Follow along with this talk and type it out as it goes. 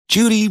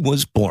Judy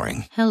was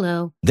boring.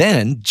 Hello.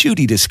 Then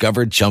Judy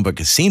discovered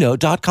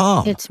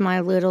ChumbaCasino.com. It's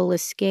my little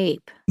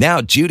escape. Now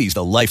Judy's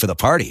the life of the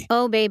party.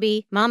 Oh,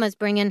 baby, mama's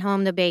bringing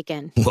home the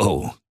bacon.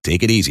 Whoa,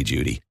 take it easy,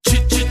 Judy.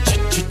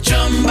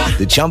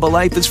 The Chumba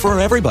life is for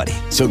everybody.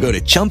 So go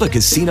to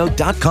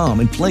ChumbaCasino.com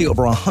and play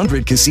over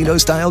 100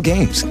 casino-style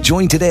games.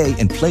 Join today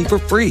and play for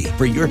free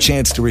for your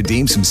chance to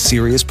redeem some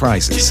serious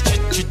prizes.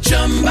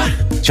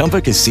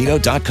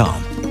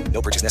 ChumbaCasino.com.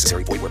 No purchase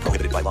necessary. Void where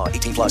prohibited by law.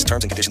 18 plus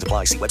terms and conditions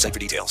apply. See website for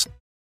details.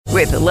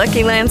 With the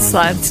Lucky Land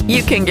Slots,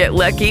 you can get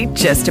lucky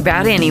just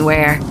about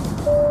anywhere.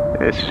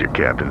 This is your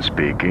captain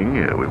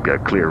speaking. We've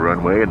got clear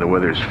runway and the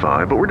weather's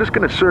fine, but we're just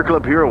going to circle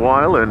up here a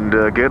while and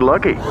get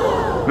lucky.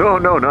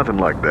 No, nothing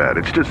like that.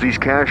 It's just these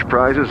cash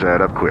prizes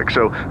add up quick.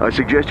 So I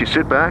suggest you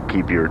sit back,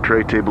 keep your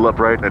tray table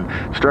upright, and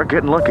start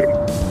getting lucky.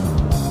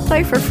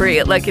 Play for free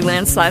at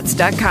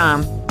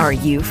LuckyLandSlots.com. Are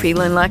you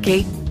feeling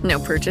lucky? No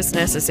purchase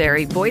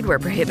necessary. Void where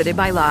prohibited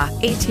by law.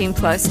 18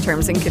 plus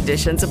terms and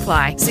conditions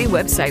apply. See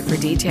website for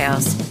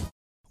details.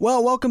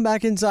 Well, welcome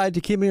back inside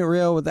to Keeping It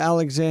Real with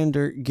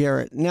Alexander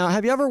Garrett. Now,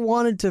 have you ever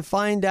wanted to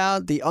find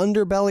out the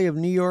underbelly of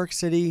New York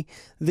City,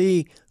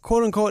 the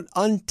quote-unquote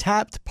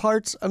untapped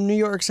parts of New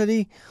York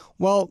City?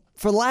 Well,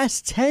 for the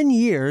last 10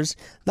 years,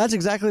 that's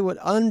exactly what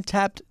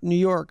Untapped New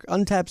York,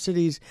 Untapped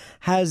Cities,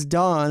 has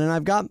done. And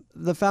I've got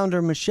the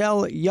founder,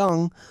 Michelle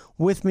Young,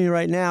 with me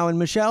right now. And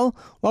Michelle,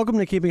 welcome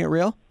to Keeping It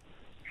Real.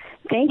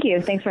 Thank you.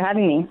 Thanks for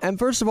having me. And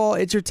first of all,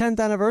 it's your 10th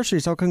anniversary,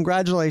 so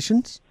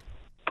congratulations.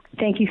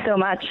 Thank you so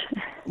much.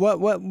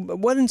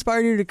 What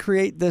inspired you to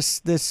create this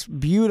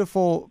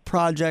beautiful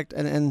project,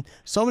 and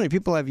so many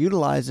people have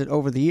utilized it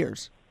over the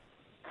years?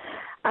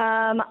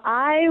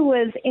 I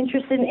was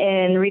interested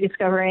in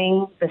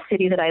rediscovering the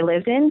city that I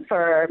lived in.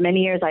 For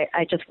many years,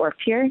 I just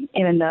worked here,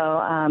 even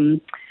though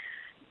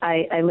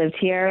I lived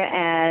here.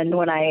 And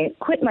when I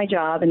quit my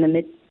job in the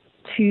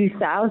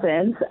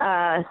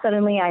mid-2000s,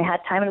 suddenly I had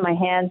time in my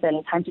hands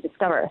and time to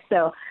discover.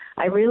 So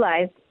I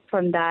realized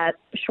from that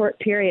short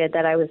period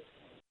that I was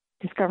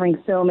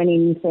discovering so many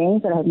new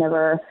things that I had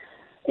never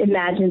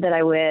imagined that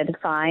I would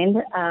find,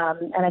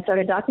 and I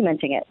started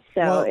documenting it.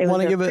 So it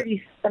was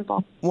pretty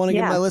simple. Want to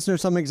give my listeners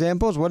some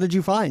examples? What did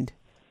you find?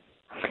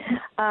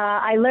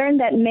 I learned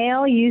that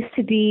mail used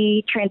to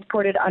be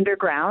transported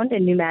underground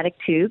in pneumatic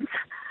tubes.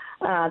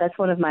 That's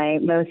one of my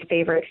most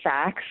favorite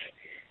facts.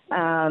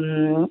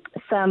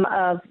 Some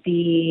of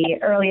the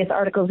earliest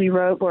articles we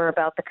wrote were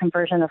about the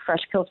conversion of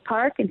Fresh Kills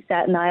Park in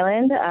Staten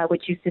Island,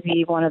 which used to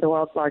be one of the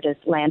world's largest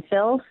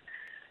landfills.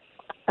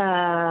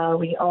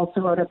 We also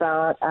wrote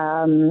about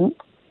a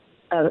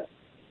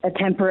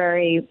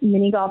temporary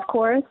mini golf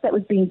course that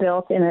was being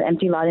built in an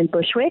empty lot in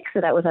Bushwick. So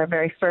that was our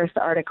very first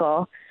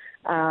article.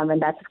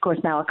 And that's, of course,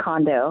 now a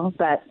condo.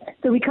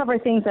 So we cover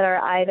things that are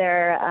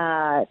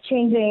either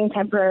changing,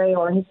 temporary,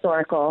 or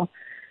historical,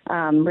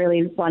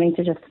 really wanting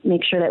to just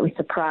make sure that we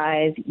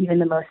surprise even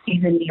the most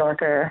seasoned New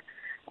Yorker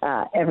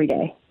every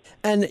day.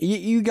 And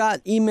you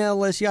got email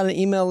lists. You got an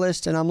email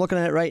list, and I'm looking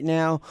at it right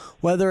now.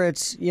 Whether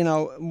it's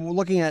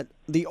looking at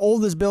the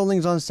oldest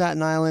buildings on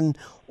Staten Island,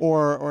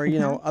 or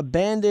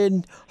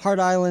abandoned Hart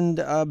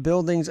Island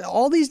buildings,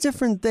 all these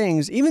different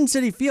things. Even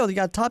Citi Field, you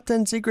got top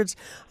 10 secrets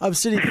of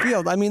Citi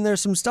Field. I mean,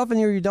 there's some stuff in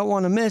here you don't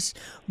want to miss.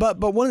 But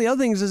one of the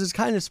other things is it's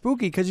kind of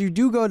spooky because you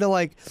do go to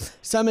like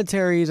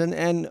cemeteries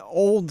and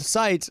old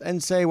sites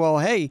and say, well,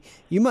 hey,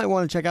 you might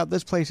want to check out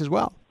this place as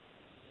well.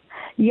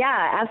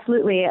 Yeah,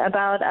 absolutely.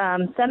 About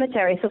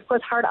cemetery. So, of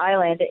course, Hart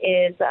Island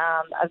is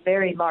a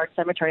very large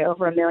cemetery.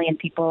 Over 1 million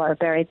people are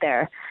buried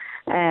there.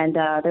 And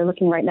they're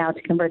looking right now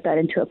to convert that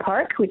into a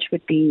park, which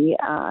would be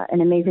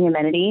an amazing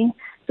amenity.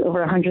 It's over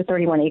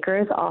 131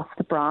 acres off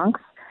the Bronx.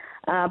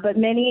 But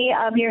many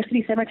of New York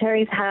City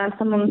cemeteries have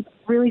some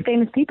really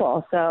famous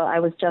people. So I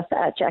was just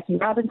at Jackie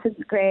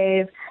Robinson's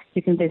grave.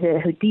 You can visit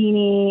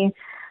Houdini,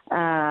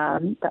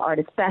 the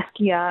artist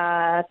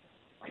Basquiat.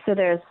 So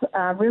there's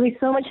really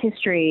so much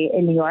history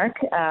in New York,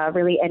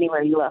 really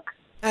anywhere you look.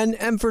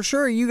 And for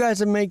sure, you guys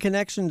have made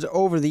connections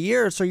over the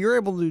years, so you're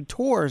able to do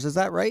tours. Is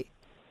that right?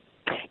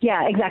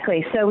 Yeah,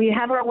 exactly. So we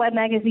have our web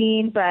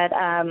magazine, but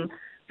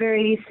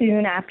very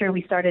soon after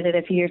we started it,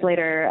 a few years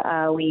later,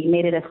 we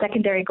made it a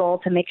secondary goal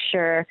to make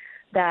sure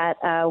that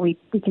we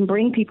can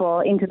bring people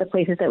into the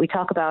places that we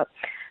talk about.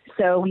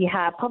 So we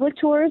have public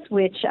tours,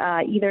 which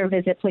either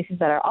visit places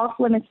that are off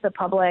limits to the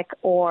public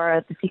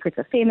or the secrets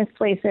of famous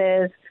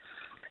places.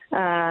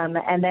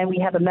 And then we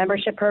have a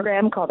membership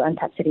program called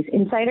Untapped Cities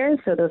Insiders.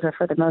 So those are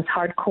for the most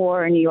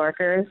hardcore New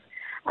Yorkers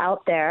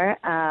out there.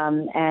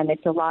 And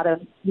it's a lot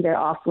of either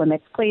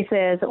off-limits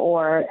places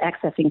or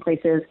accessing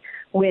places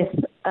with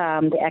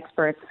the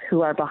experts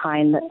who are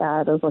behind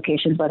those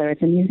locations, whether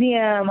it's a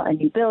museum, a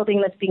new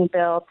building that's being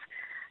built,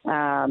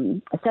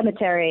 a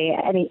cemetery,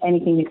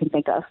 anything you can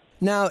think of.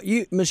 Now,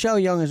 Michelle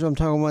Young is who I'm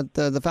talking about,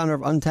 the founder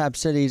of Untapped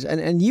Cities.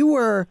 And you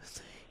were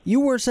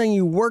saying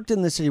you worked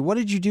in the city. What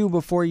did you do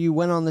before you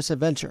went on this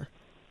adventure?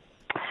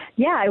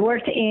 Yeah, I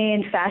worked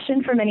in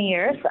fashion for many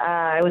years.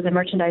 I was a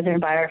merchandiser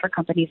and buyer for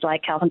companies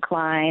like Calvin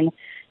Klein,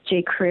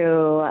 J.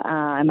 Crew,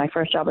 and my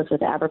first job was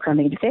with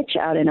Abercrombie & Fitch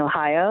out in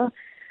Ohio.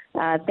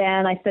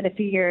 Then I spent a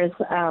few years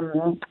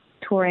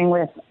touring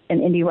with an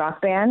indie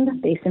rock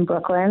band based in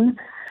Brooklyn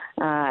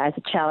as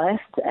a cellist.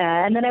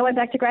 And then I went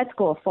back to grad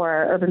school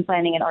for urban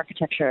planning and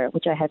architecture,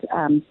 which I had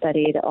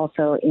studied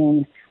also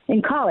in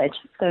college.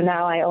 So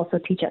now I also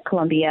teach at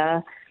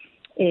Columbia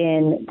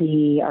in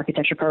the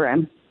architecture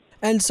program.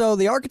 And so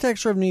the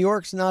architecture of New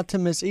York's not to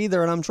miss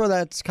either, and I'm sure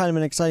that's kind of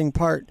an exciting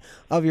part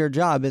of your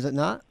job, is it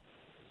not?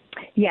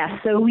 Yeah,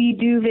 so we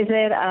do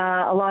visit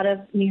a lot of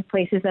new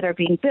places that are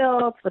being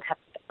built with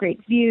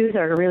great views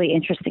or really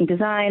interesting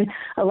design.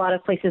 A lot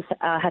of places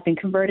have been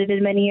converted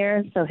in many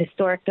years, so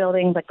historic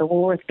buildings like the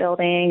Woolworth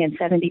Building and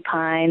 70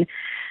 Pine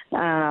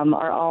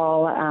are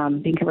all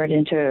being converted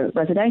into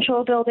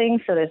residential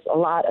buildings, so there's a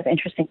lot of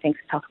interesting things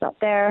to talk about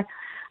there.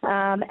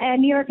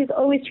 And New York is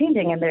always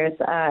changing, and there's,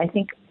 I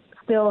think,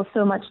 still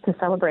so much to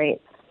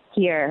celebrate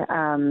here.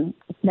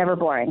 It's never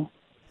boring.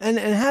 And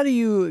how do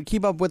you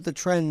keep up with the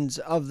trends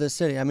of the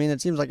city? I mean,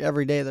 it seems like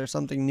every day there's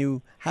something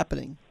new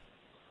happening.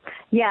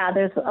 Yeah,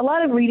 there's a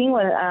lot of reading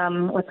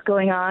what's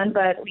going on,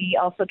 but we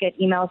also get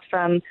emails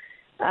from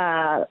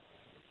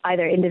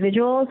either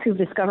individuals who've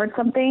discovered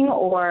something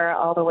or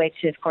all the way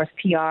to, of course,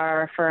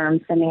 PR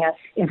firms sending us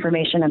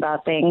information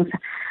about things.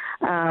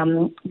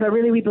 But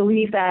really, we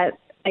believe that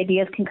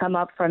ideas can come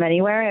up from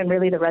anywhere, and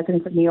really the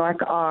residents of New York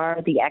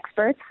are the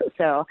experts.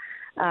 So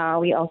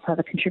we also have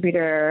a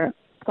contributor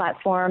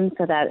platform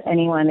so that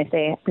anyone, if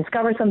they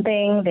discover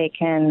something, they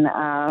can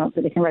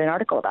write an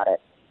article about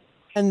it.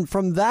 And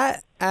from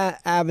that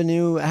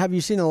avenue, have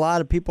you seen a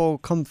lot of people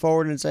come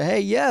forward and say, hey,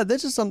 yeah,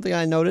 this is something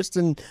I noticed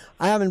and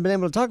I haven't been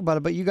able to talk about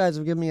it, but you guys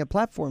have given me a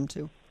platform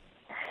to?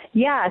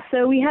 Yeah,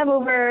 so we have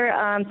over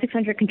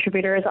 600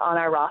 contributors on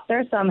our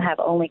roster. Some have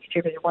only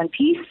contributed one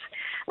piece,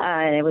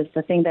 and it was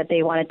the thing that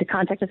they wanted to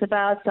contact us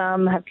about.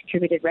 Some have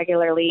contributed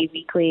regularly,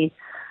 weekly.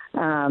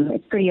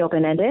 It's pretty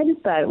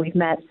open-ended, but we've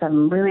met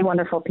some really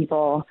wonderful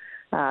people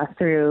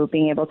through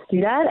being able to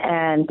do that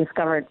and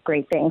discovered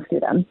great things through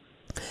them.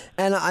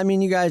 And I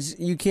mean, you guys,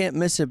 you can't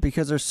miss it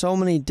because there's so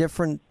many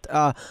different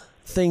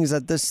things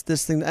that this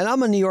thing, and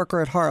I'm a New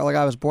Yorker at heart. Like,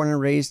 I was born and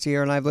raised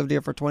here, and I've lived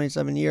here for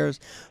 27 years.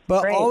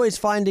 But Great. Always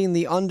finding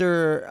the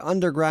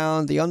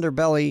underground, the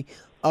underbelly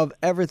of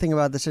everything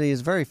about the city is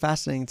very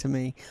fascinating to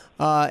me.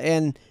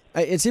 And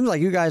it seems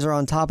like you guys are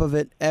on top of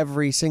it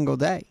every single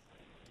day.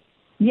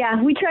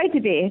 Yeah, we try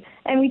to be,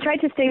 and we try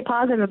to stay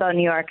positive about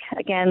New York.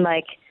 Again,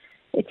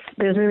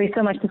 there's really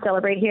so much to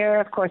celebrate here.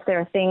 Of course,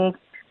 there are things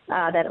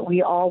that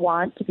we all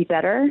want to be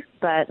better,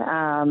 but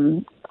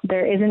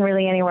there isn't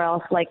really anywhere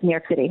else like New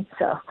York City.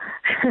 So,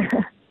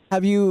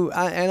 have you?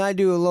 And I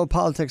do a little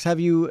politics. Have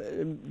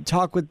you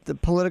talked with the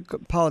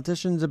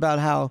politicians about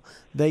how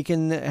they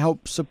can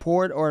help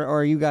support, or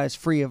are you guys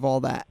free of all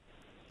that?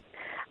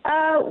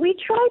 We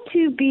try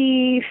to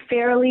be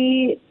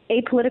fairly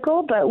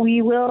apolitical, but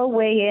we will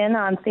weigh in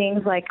on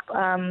things like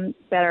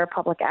better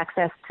public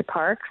access to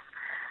parks.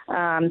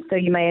 So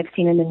you may have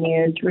seen in the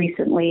news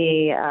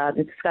recently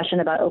the discussion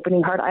about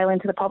opening Hart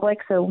Island to the public.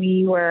 So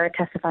we were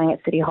testifying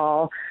at City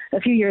Hall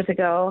a few years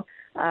ago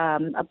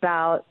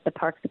about the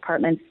Parks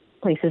Department's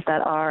places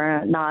that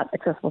are not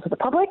accessible to the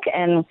public.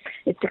 And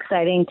it's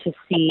exciting to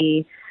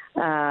see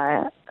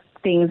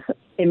things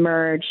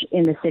emerge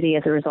in the city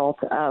as a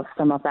result of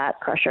some of that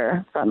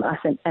pressure from us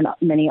and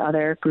many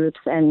other groups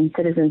and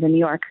citizens in New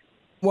York.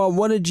 Well,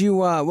 what did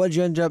you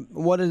end up?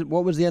 What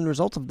was the end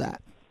result of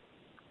that?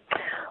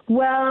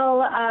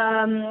 Well,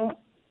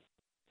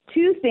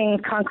 two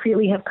things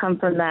concretely have come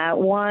from that.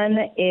 One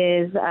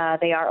is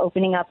they are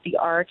opening up the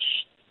arch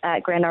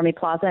at Grand Army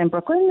Plaza in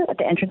Brooklyn at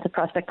the entrance of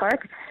Prospect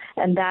Park,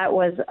 and that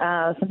was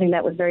something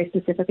that was very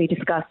specifically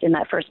discussed in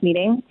that first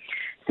meeting.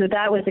 So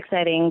that was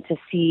exciting to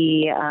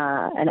see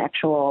an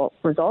actual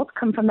result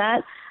come from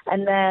that.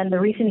 And then the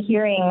recent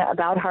hearing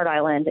about Hart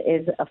Island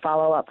is a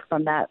follow-up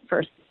from that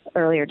first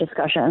earlier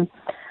discussion.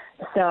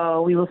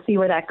 So we will see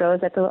where that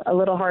goes. That's a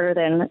little harder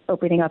than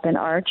opening up an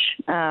arch.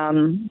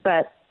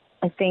 But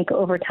I think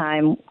over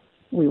time,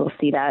 we will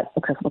see that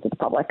accessible to the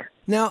public.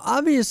 Now,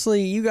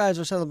 obviously, you guys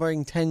are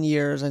celebrating 10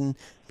 years and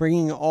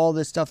bringing all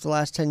this stuff the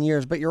last 10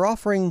 years, but you're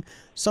offering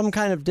some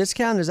kind of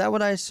discount. Is that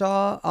what I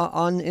saw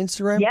on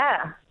Instagram?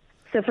 Yeah.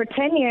 So for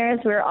 10 years,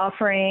 we're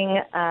offering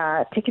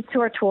tickets to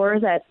our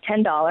tours at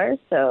 $10.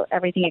 So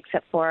everything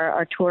except for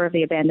our tour of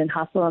the abandoned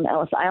hospital on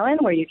Ellis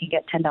Island, where you can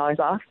get $10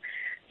 off.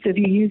 So if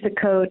you use the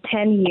code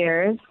 10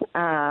 years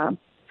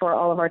for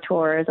all of our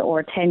tours,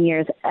 or 10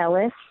 years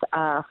Ellis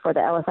for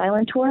the Ellis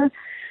Island tour,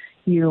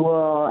 you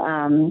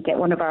will get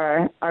one of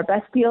our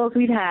best deals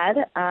we've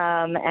had.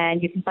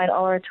 And you can find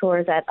all our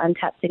tours at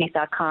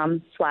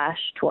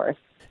untappedcities.com/tours.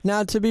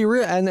 Now, to be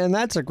real, and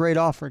that's a great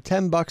offer,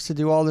 $10 to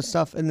do all this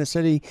stuff in the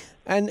city.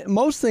 And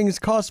most things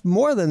cost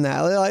more than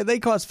that. Like, they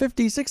cost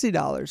 $50,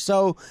 $60.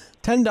 So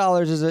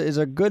 $10 is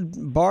a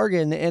good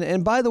bargain.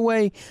 And by the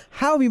way,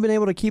 how have you been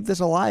able to keep this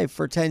alive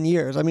for 10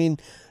 years? I mean,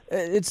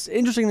 it's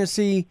interesting to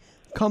see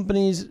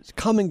companies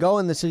come and go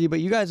in the city,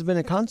 but you guys have been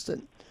a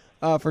constant.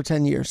 for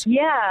 10 years?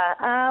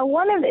 Yeah,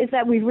 one of is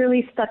that we've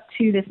really stuck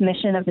to this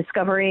mission of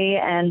discovery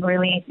and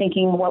really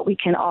thinking what we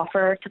can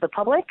offer to the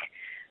public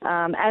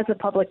as a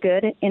public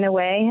good in a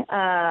way.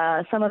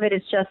 Some of it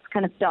is just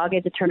kind of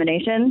dogged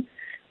determination,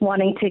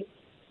 wanting to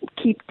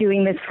keep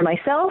doing this for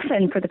myself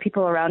and for the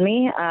people around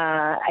me.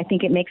 I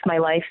think it makes my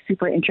life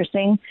super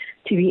interesting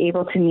to be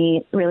able to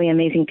meet really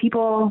amazing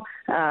people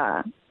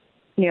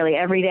nearly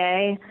every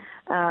day.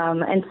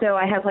 And so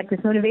I have like this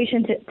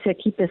motivation to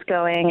keep this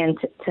going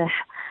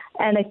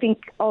and I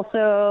think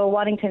also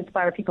wanting to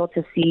inspire people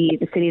to see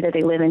the city that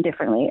they live in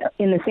differently.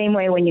 In the same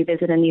way, when you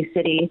visit a new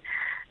city,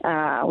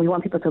 we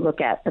want people to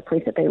look at the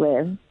place that they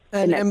live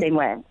in that same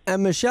way.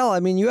 And Michelle,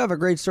 I mean, you have a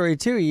great story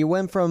too. You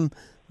went from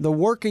the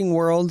working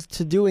world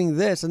to doing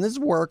this, and this is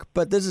work,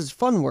 but this is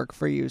fun work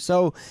for you.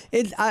 So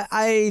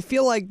I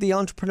feel like the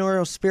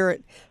entrepreneurial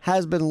spirit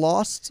has been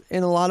lost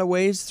in a lot of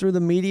ways through the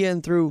media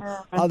and through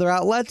other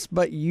outlets,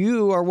 but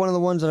you are one of the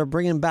ones that are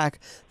bringing back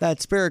that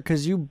spirit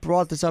because you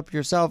brought this up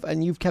yourself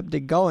and you've kept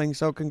it going.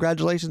 So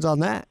congratulations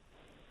on that.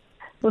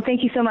 Well,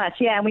 thank you so much.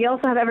 Yeah, and we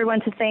also have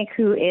everyone to thank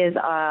who is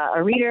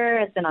a reader,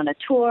 has been on a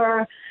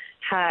tour,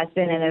 has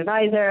been an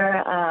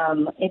advisor.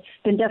 It's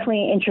been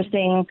definitely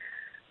interesting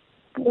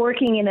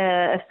working in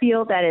a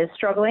field that is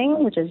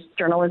struggling, which is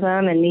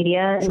journalism and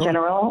media in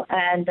general,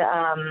 and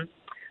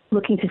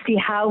looking to see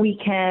how we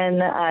can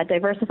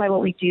diversify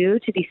what we do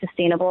to be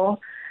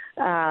sustainable,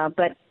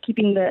 but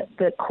keeping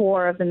the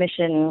core of the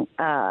mission,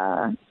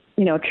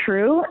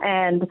 true.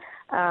 And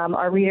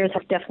our readers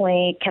have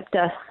definitely kept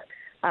us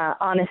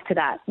honest to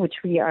that, which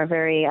we are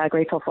very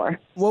grateful for.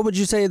 What would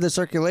you say the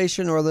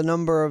circulation or the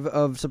number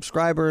of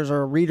subscribers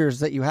or readers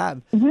that you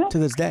have to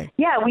this day?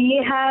 Yeah,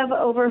 we have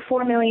over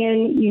 4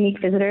 million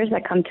unique visitors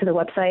that come to the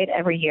website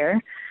every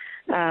year,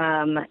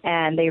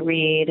 and they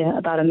read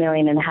about 1.5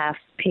 million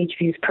page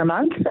views per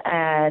month,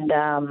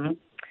 and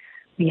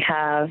we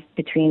have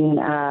between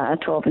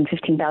 12 and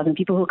 15,000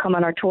 people who come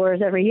on our tours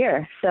every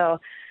year.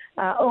 So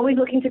always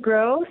looking to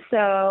grow,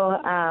 so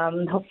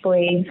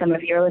hopefully some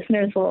of your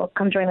listeners will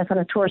come join us on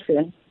a tour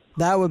soon.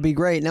 That would be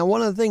great. Now,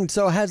 one of the things,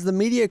 so has the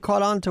media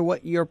caught on to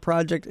what your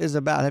project is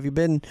about? Have you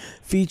been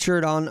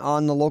featured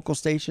on the local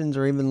stations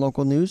or even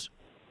local news?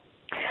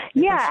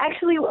 Yeah,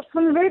 actually,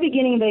 from the very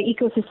beginning, the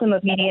ecosystem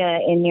of media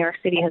in New York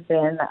City has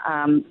been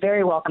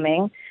very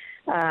welcoming.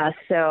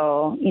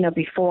 So,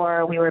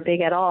 before we were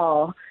big at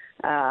all,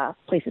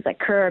 places like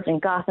Curbed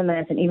and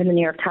Gothamist and even the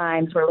New York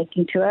Times were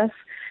linking to us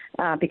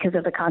because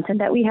of the content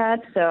that we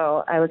had.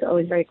 So I was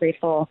always very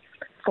grateful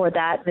for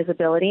that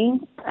visibility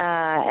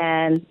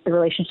and the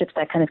relationships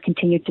that kind of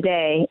continue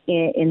today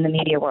in the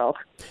media world.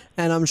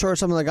 And I'm sure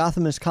some of the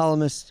Gothamist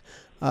columnists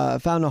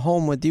found a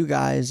home with you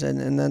guys,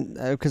 and then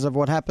because of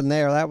what happened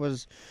there, that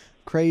was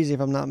crazy,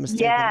 if I'm not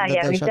mistaken.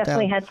 Yeah, we've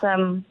definitely had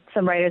some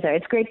writers there.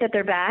 It's great that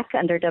they're back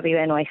under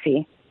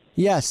WNYC.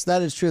 Yes,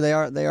 that is true. They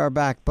are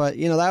back, but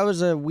that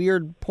was a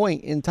weird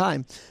point in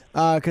time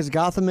because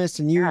Gothamist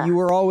and you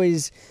were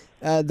always.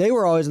 They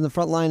were always in the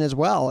front line as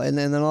well, and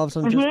then all of a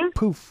sudden, just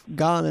poof,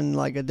 gone in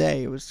like a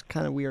day. It was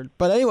kind of weird.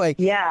 But anyway,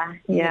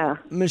 yeah.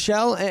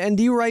 Michelle, and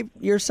do you write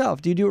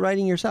yourself? Do you do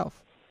writing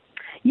yourself?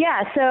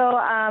 Yeah, so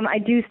I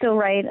do still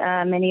write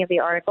many of the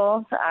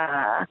articles.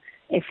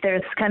 If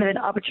there's kind of an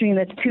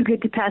opportunity that's too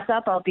good to pass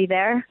up, I'll be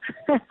there.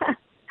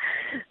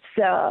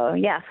 So,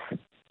 yes.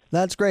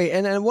 That's great.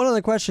 And one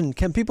other question,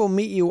 can people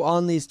meet you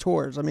on these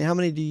tours? I mean, how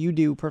many do you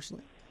do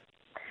personally?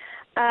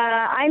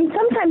 I'm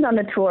sometimes on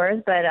the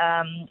tours, but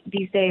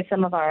these days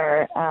some of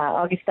our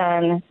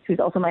Augustin, who's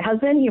also my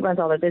husband, he runs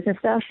all the business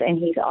stuff, and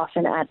he's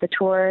often at the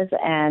tours.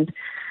 And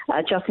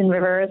Justin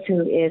Rivers,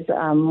 who is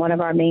one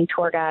of our main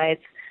tour guides,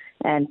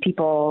 and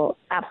people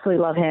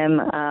absolutely love him,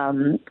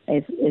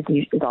 is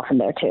often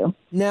there too.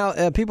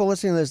 Now, people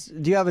listening to this,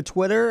 do you have a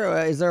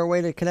Twitter? Is there a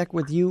way to connect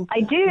with you?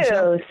 I do.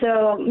 Michelle?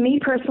 So me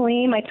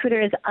personally, my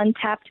Twitter is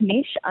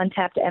UntappedMich,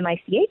 Untapped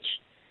M-I-C-H,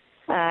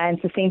 and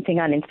it's the same thing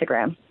on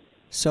Instagram.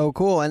 So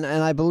cool. And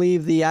I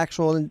believe the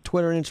actual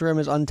Twitter and Instagram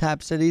is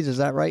Untapped Cities. Is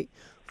that right?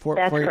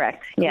 That's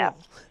correct. Cool. Yeah.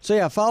 So,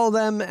 yeah, follow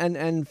them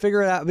and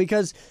figure it out.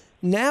 Because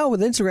now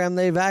with Instagram,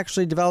 they've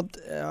actually developed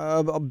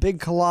a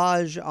big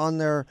collage on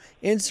their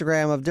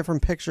Instagram of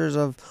different pictures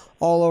of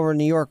all over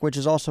New York, which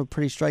is also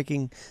pretty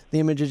striking,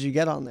 the images you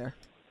get on there.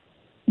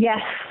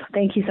 Yes.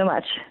 Thank you so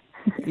much.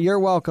 You're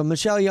welcome.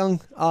 Michelle Young,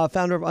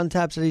 founder of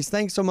Untapped Cities.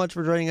 Thanks so much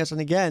for joining us. And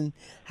again,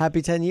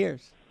 happy 10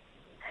 years.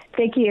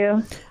 Thank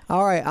you.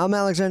 All right, I'm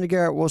Alexander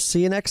Garrett. We'll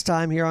see you next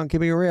time here on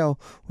Keeping It Real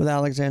with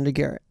Alexander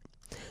Garrett.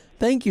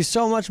 Thank you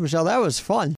so much, Michelle. That was fun.